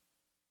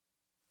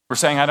 we're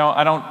saying, I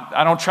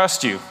don't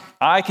trust you.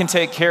 I can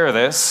take care of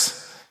this.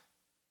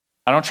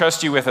 I don't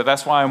trust you with it.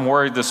 That's why I'm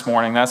worried this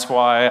morning. That's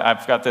why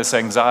I've got this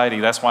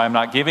anxiety. That's why I'm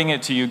not giving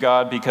it to you,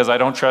 God, because I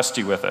don't trust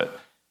you with it.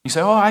 You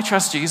say, oh, I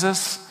trust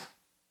Jesus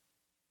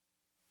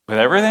with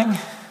everything.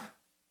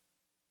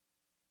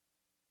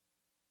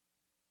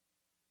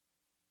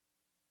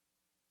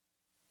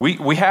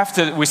 We have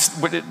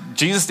to,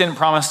 Jesus didn't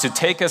promise to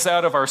take us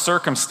out of our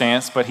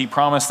circumstance, but he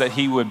promised that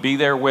he would be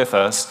there with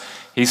us.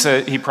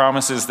 He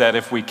promises that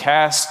if we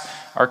cast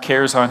our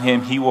cares on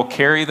him, he will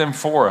carry them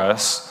for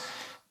us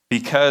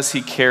because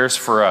he cares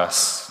for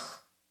us.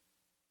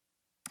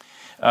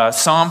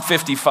 Psalm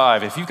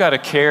 55, if you've got a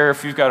care,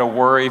 if you've got a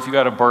worry, if you've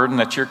got a burden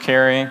that you're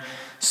carrying,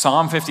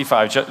 Psalm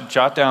 55,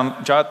 jot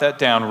that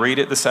down, read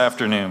it this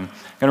afternoon.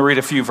 I'm going to read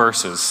a few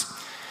verses.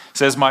 It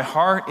says, my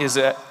heart is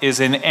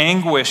in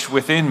anguish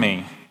within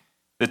me.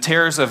 The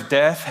terrors of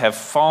death have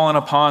fallen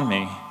upon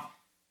me.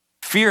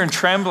 Fear and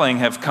trembling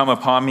have come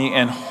upon me,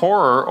 and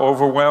horror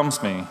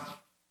overwhelms me.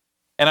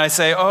 And I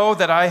say, oh,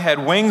 that I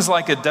had wings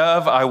like a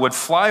dove, I would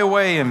fly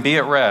away and be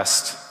at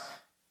rest.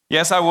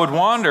 Yes, I would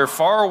wander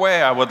far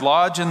away, I would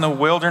lodge in the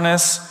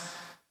wilderness,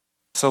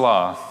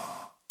 Selah.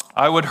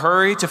 I would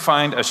hurry to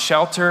find a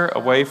shelter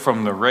away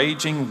from the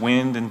raging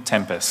wind and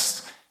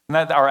tempest.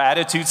 Isn't that our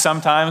attitude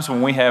sometimes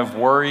when we have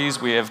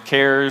worries, we have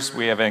cares,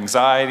 we have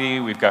anxiety,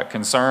 we've got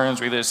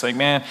concerns, we just think,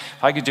 man,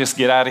 if I could just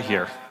get out of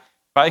here.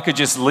 If I could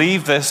just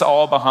leave this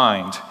all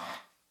behind.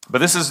 But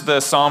this is the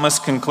psalmist's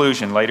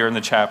conclusion later in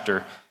the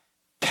chapter.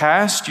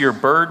 Cast your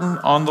burden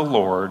on the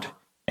Lord,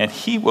 and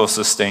he will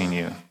sustain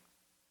you.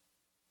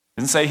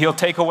 Didn't say he'll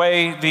take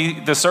away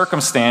the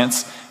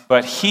circumstance,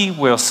 but he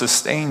will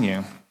sustain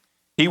you.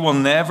 He will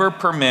never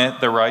permit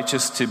the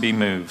righteous to be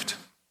moved.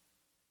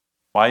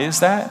 Why is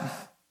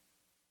that?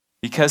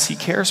 Because he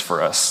cares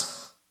for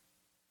us.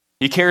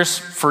 He cares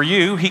for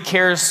you. He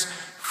cares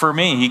for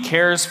me. He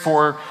cares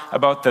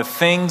about the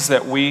things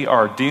that we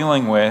are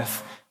dealing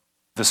with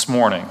this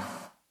morning.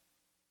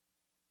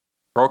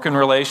 Broken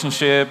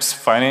relationships,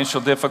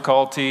 financial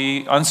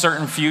difficulty,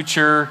 uncertain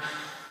future.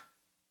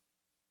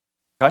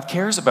 God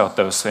cares about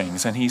those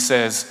things, and he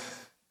says,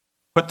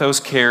 put those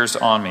cares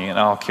on me, and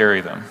I'll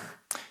carry them.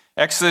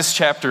 Exodus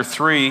chapter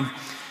 3,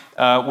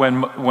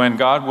 when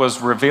God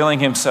was revealing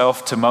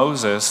himself to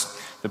Moses,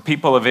 the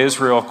people of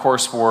Israel, of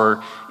course,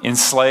 were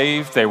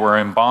enslaved. They were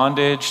in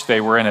bondage.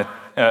 They were in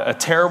a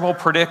terrible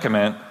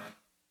predicament.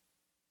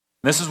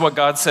 This is what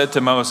God said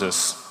to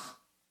Moses.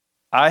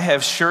 I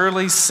have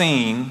surely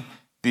seen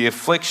the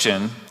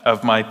affliction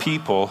of my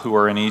people who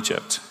are in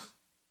Egypt.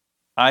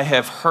 I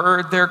have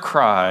heard their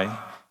cry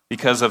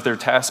because of their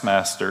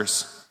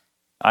taskmasters.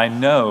 I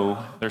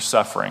know their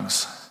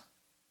sufferings.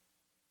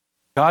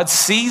 God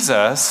sees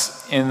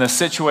us in the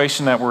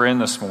situation that we're in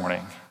this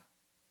morning.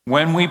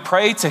 When we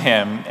pray to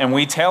him and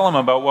we tell him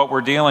about what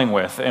we're dealing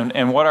with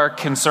and what our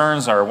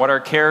concerns are, what our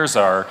cares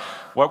are,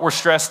 what we're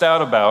stressed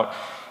out about,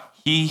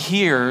 he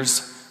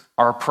hears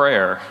our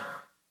prayer.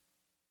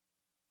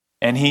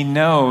 And he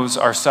knows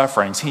our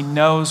sufferings. He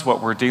knows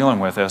what we're dealing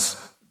with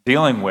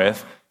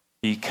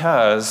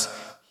because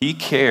he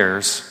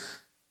cares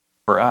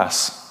for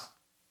us.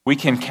 We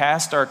can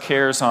cast our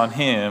cares on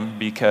him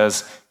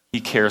because he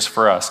cares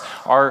for us.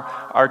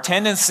 Our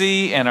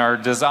tendency and our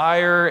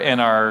desire and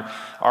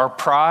our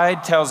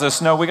pride tells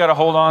us, no, we got to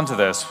hold on to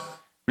this.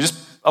 Just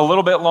a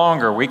little bit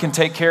longer. We can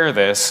take care of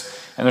this.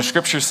 And the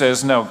scripture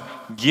says, no,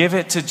 give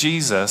it to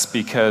Jesus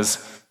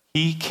because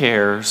he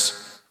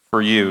cares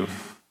for you.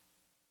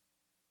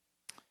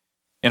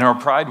 In our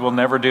pride, we'll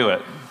never do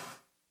it.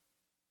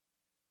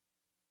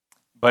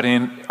 But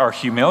in our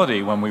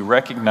humility, when we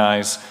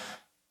recognize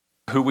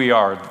who we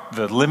are,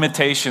 the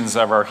limitations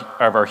of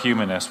our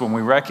humanness, when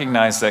we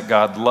recognize that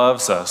God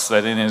loves us,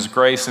 that in his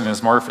grace and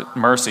his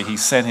mercy, he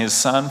sent his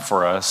son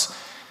for us.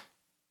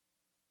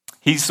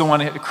 He's the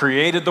one who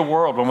created the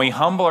world. When we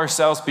humble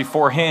ourselves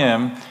before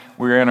him,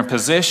 we're in a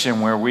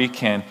position where we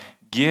can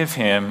give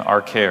him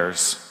our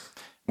cares.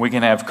 We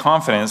can have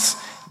confidence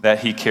that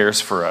he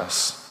cares for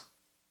us.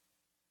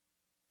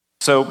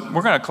 So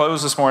we're going to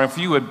close this morning. If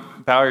you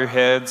would bow your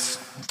heads,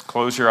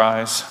 close your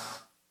eyes.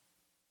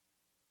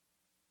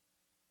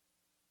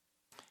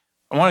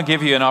 I want to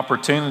give you an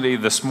opportunity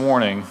this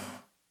morning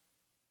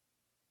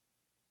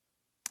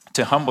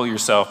to humble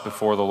yourself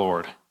before the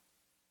Lord.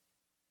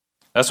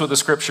 That's what the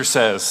scripture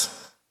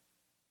says.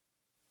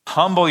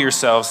 Humble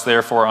yourselves,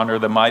 therefore, under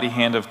the mighty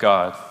hand of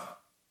God.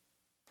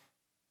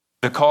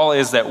 The call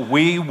is that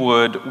we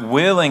would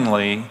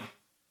willingly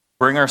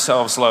bring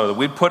ourselves low, that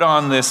we'd put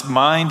on this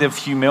mind of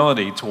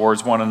humility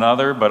towards one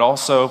another, but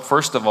also,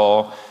 first of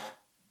all,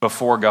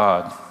 before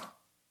God.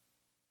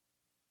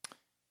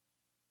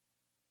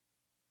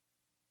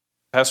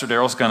 Pastor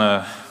Daryl's going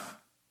to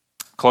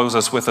close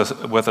us with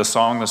a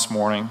song this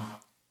morning.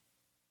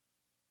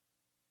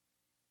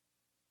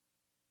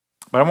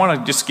 But I want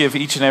to just give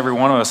each and every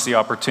one of us the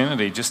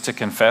opportunity just to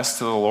confess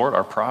to the Lord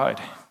our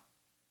pride.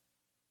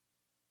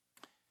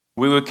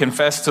 We would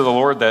confess to the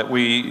Lord that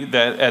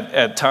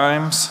at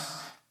times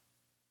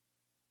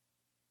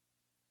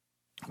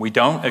we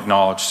don't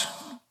acknowledge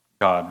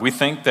God. We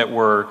think that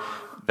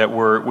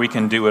we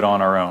can do it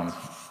on our own.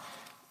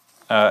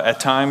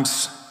 At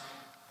times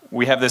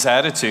we have this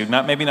attitude,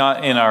 not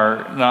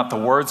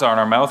the words on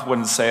our mouth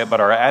wouldn't say it, but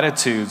our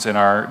attitudes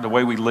and the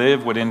way we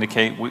live would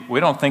indicate we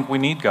don't think we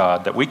need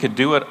God, that we could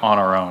do it on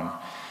our own.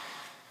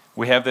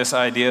 We have this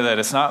idea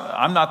that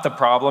I'm not the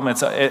problem,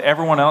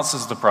 everyone else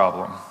is the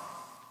problem.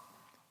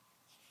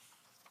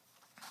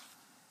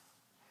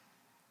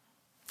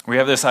 We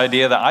have this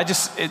idea that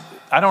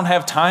I don't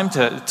have time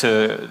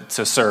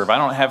to serve. I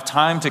don't have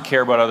time to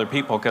care about other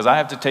people because I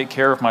have to take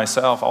care of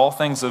myself. All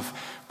things of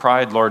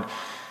pride, Lord.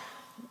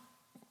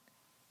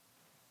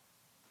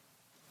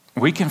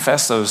 We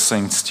confess those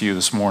things to you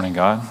this morning,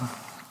 God.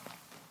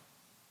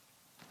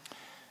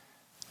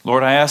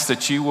 Lord, I ask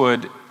that you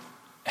would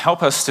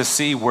help us to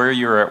see where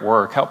you're at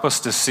work. Help us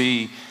to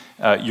see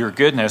your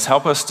goodness.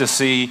 Help us to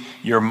see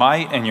your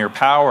might and your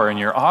power and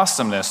your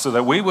awesomeness so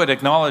that we would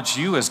acknowledge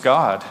you as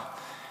God,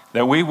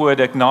 that we would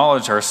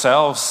acknowledge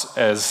ourselves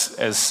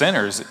as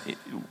sinners,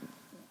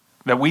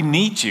 that we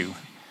need you.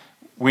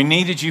 We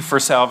needed you for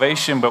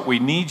salvation, but we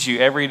need you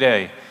every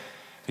day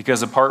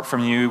because apart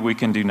from you, we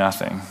can do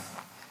nothing.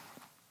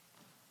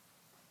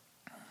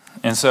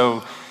 And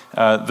so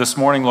this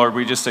morning, Lord,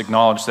 we just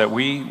acknowledge that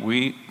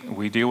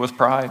we deal with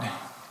pride.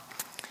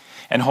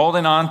 And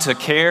holding on to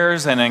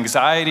cares and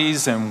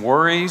anxieties and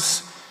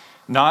worries,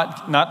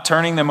 not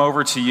turning them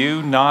over to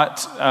you,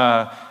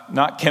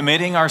 not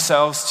committing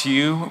ourselves to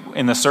you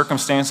in the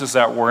circumstances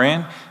that we're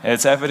in,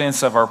 it's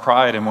evidence of our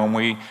pride. And when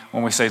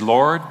we say,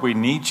 Lord, we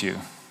need you.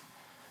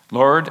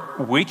 Lord,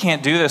 we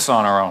can't do this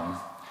on our own.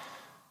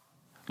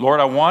 Lord,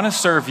 I want to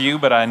serve you,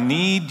 but I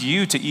need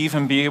you to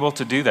even be able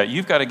to do that.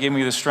 You've got to give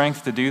me the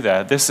strength to do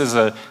that. This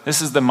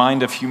is the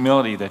mind of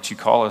humility that you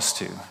call us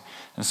to.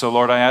 And so,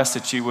 Lord, I ask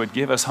that you would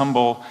give us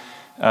humble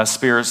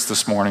spirits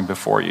this morning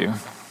before you.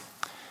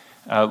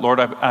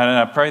 Lord,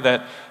 I pray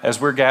that as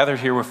we're gathered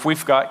here, if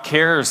we've got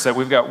cares, that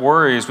we've got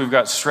worries, we've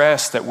got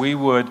stress, that we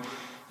would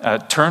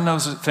turn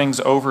those things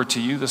over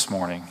to you this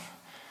morning.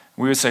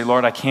 We would say,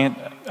 Lord,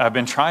 I've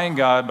been trying,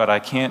 God, but I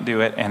can't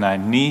do it, and I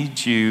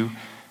need you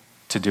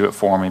to do it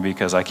for me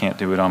because I can't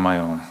do it on my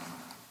own.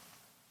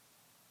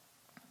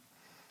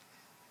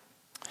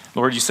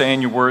 Lord, you say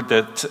in your word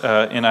that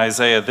in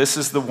Isaiah, this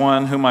is the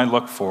one whom I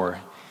look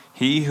for,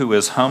 he who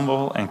is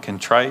humble and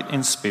contrite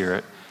in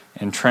spirit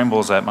and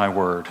trembles at my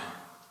word.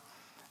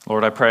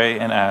 Lord, I pray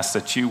and ask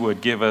that you would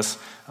give us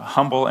a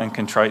humble and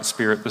contrite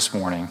spirit this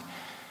morning.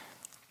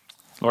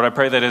 Lord, I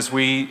pray that as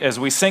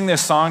we sing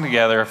this song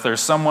together, if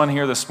there's someone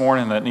here this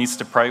morning that needs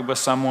to pray with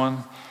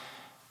someone,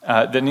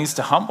 that needs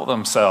to humble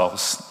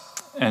themselves,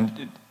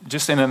 and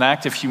just in an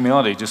act of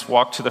humility, just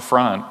walk to the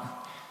front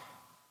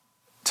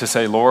to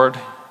say, Lord,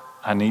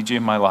 I need you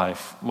in my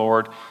life.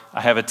 Lord,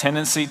 I have a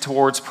tendency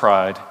towards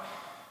pride,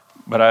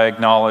 but I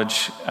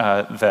acknowledge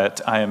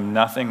that I am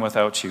nothing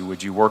without you.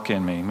 Would you work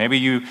in me? Maybe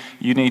you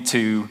need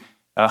to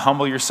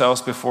humble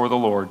yourselves before the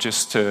Lord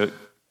just to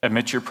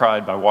admit your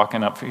pride by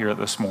walking up here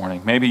this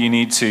morning. Maybe you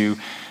need to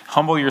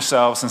humble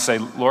yourselves and say,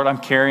 Lord, I'm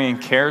carrying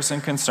cares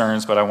and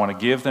concerns, but I want to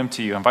give them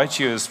to you. I invite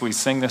you as we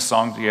sing this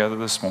song together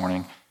this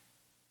morning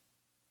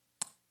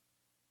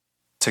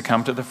to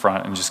come to the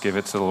front and just give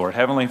it to the Lord.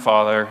 Heavenly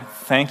Father,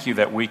 thank you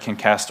that we can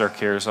cast our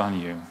cares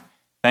on you.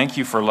 Thank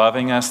you for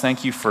loving us.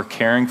 Thank you for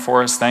caring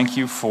for us. Thank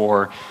you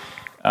for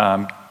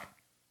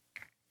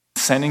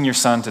sending your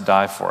Son to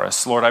die for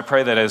us. Lord, I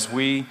pray that as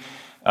we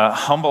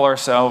humble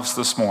ourselves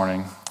this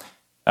morning,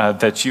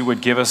 that you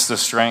would give us the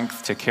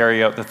strength to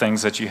carry out the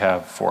things that you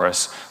have for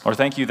us. Lord,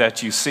 thank you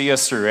that you see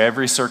us through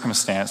every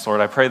circumstance.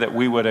 Lord, I pray that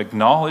we would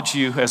acknowledge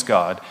you as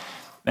God,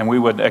 and we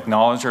would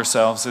acknowledge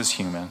ourselves as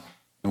human,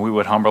 and we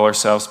would humble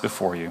ourselves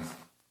before you.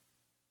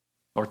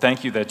 Lord,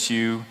 thank you that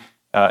you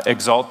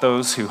exalt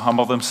those who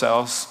humble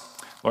themselves.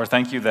 Lord,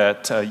 thank you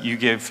that you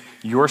give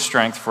your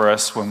strength for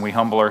us when we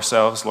humble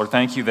ourselves. Lord,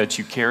 thank you that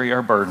you carry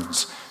our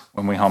burdens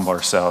when we humble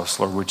ourselves.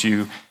 Lord, would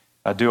you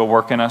do a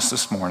work in us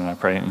this morning? I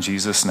pray in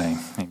Jesus' name.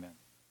 Amen.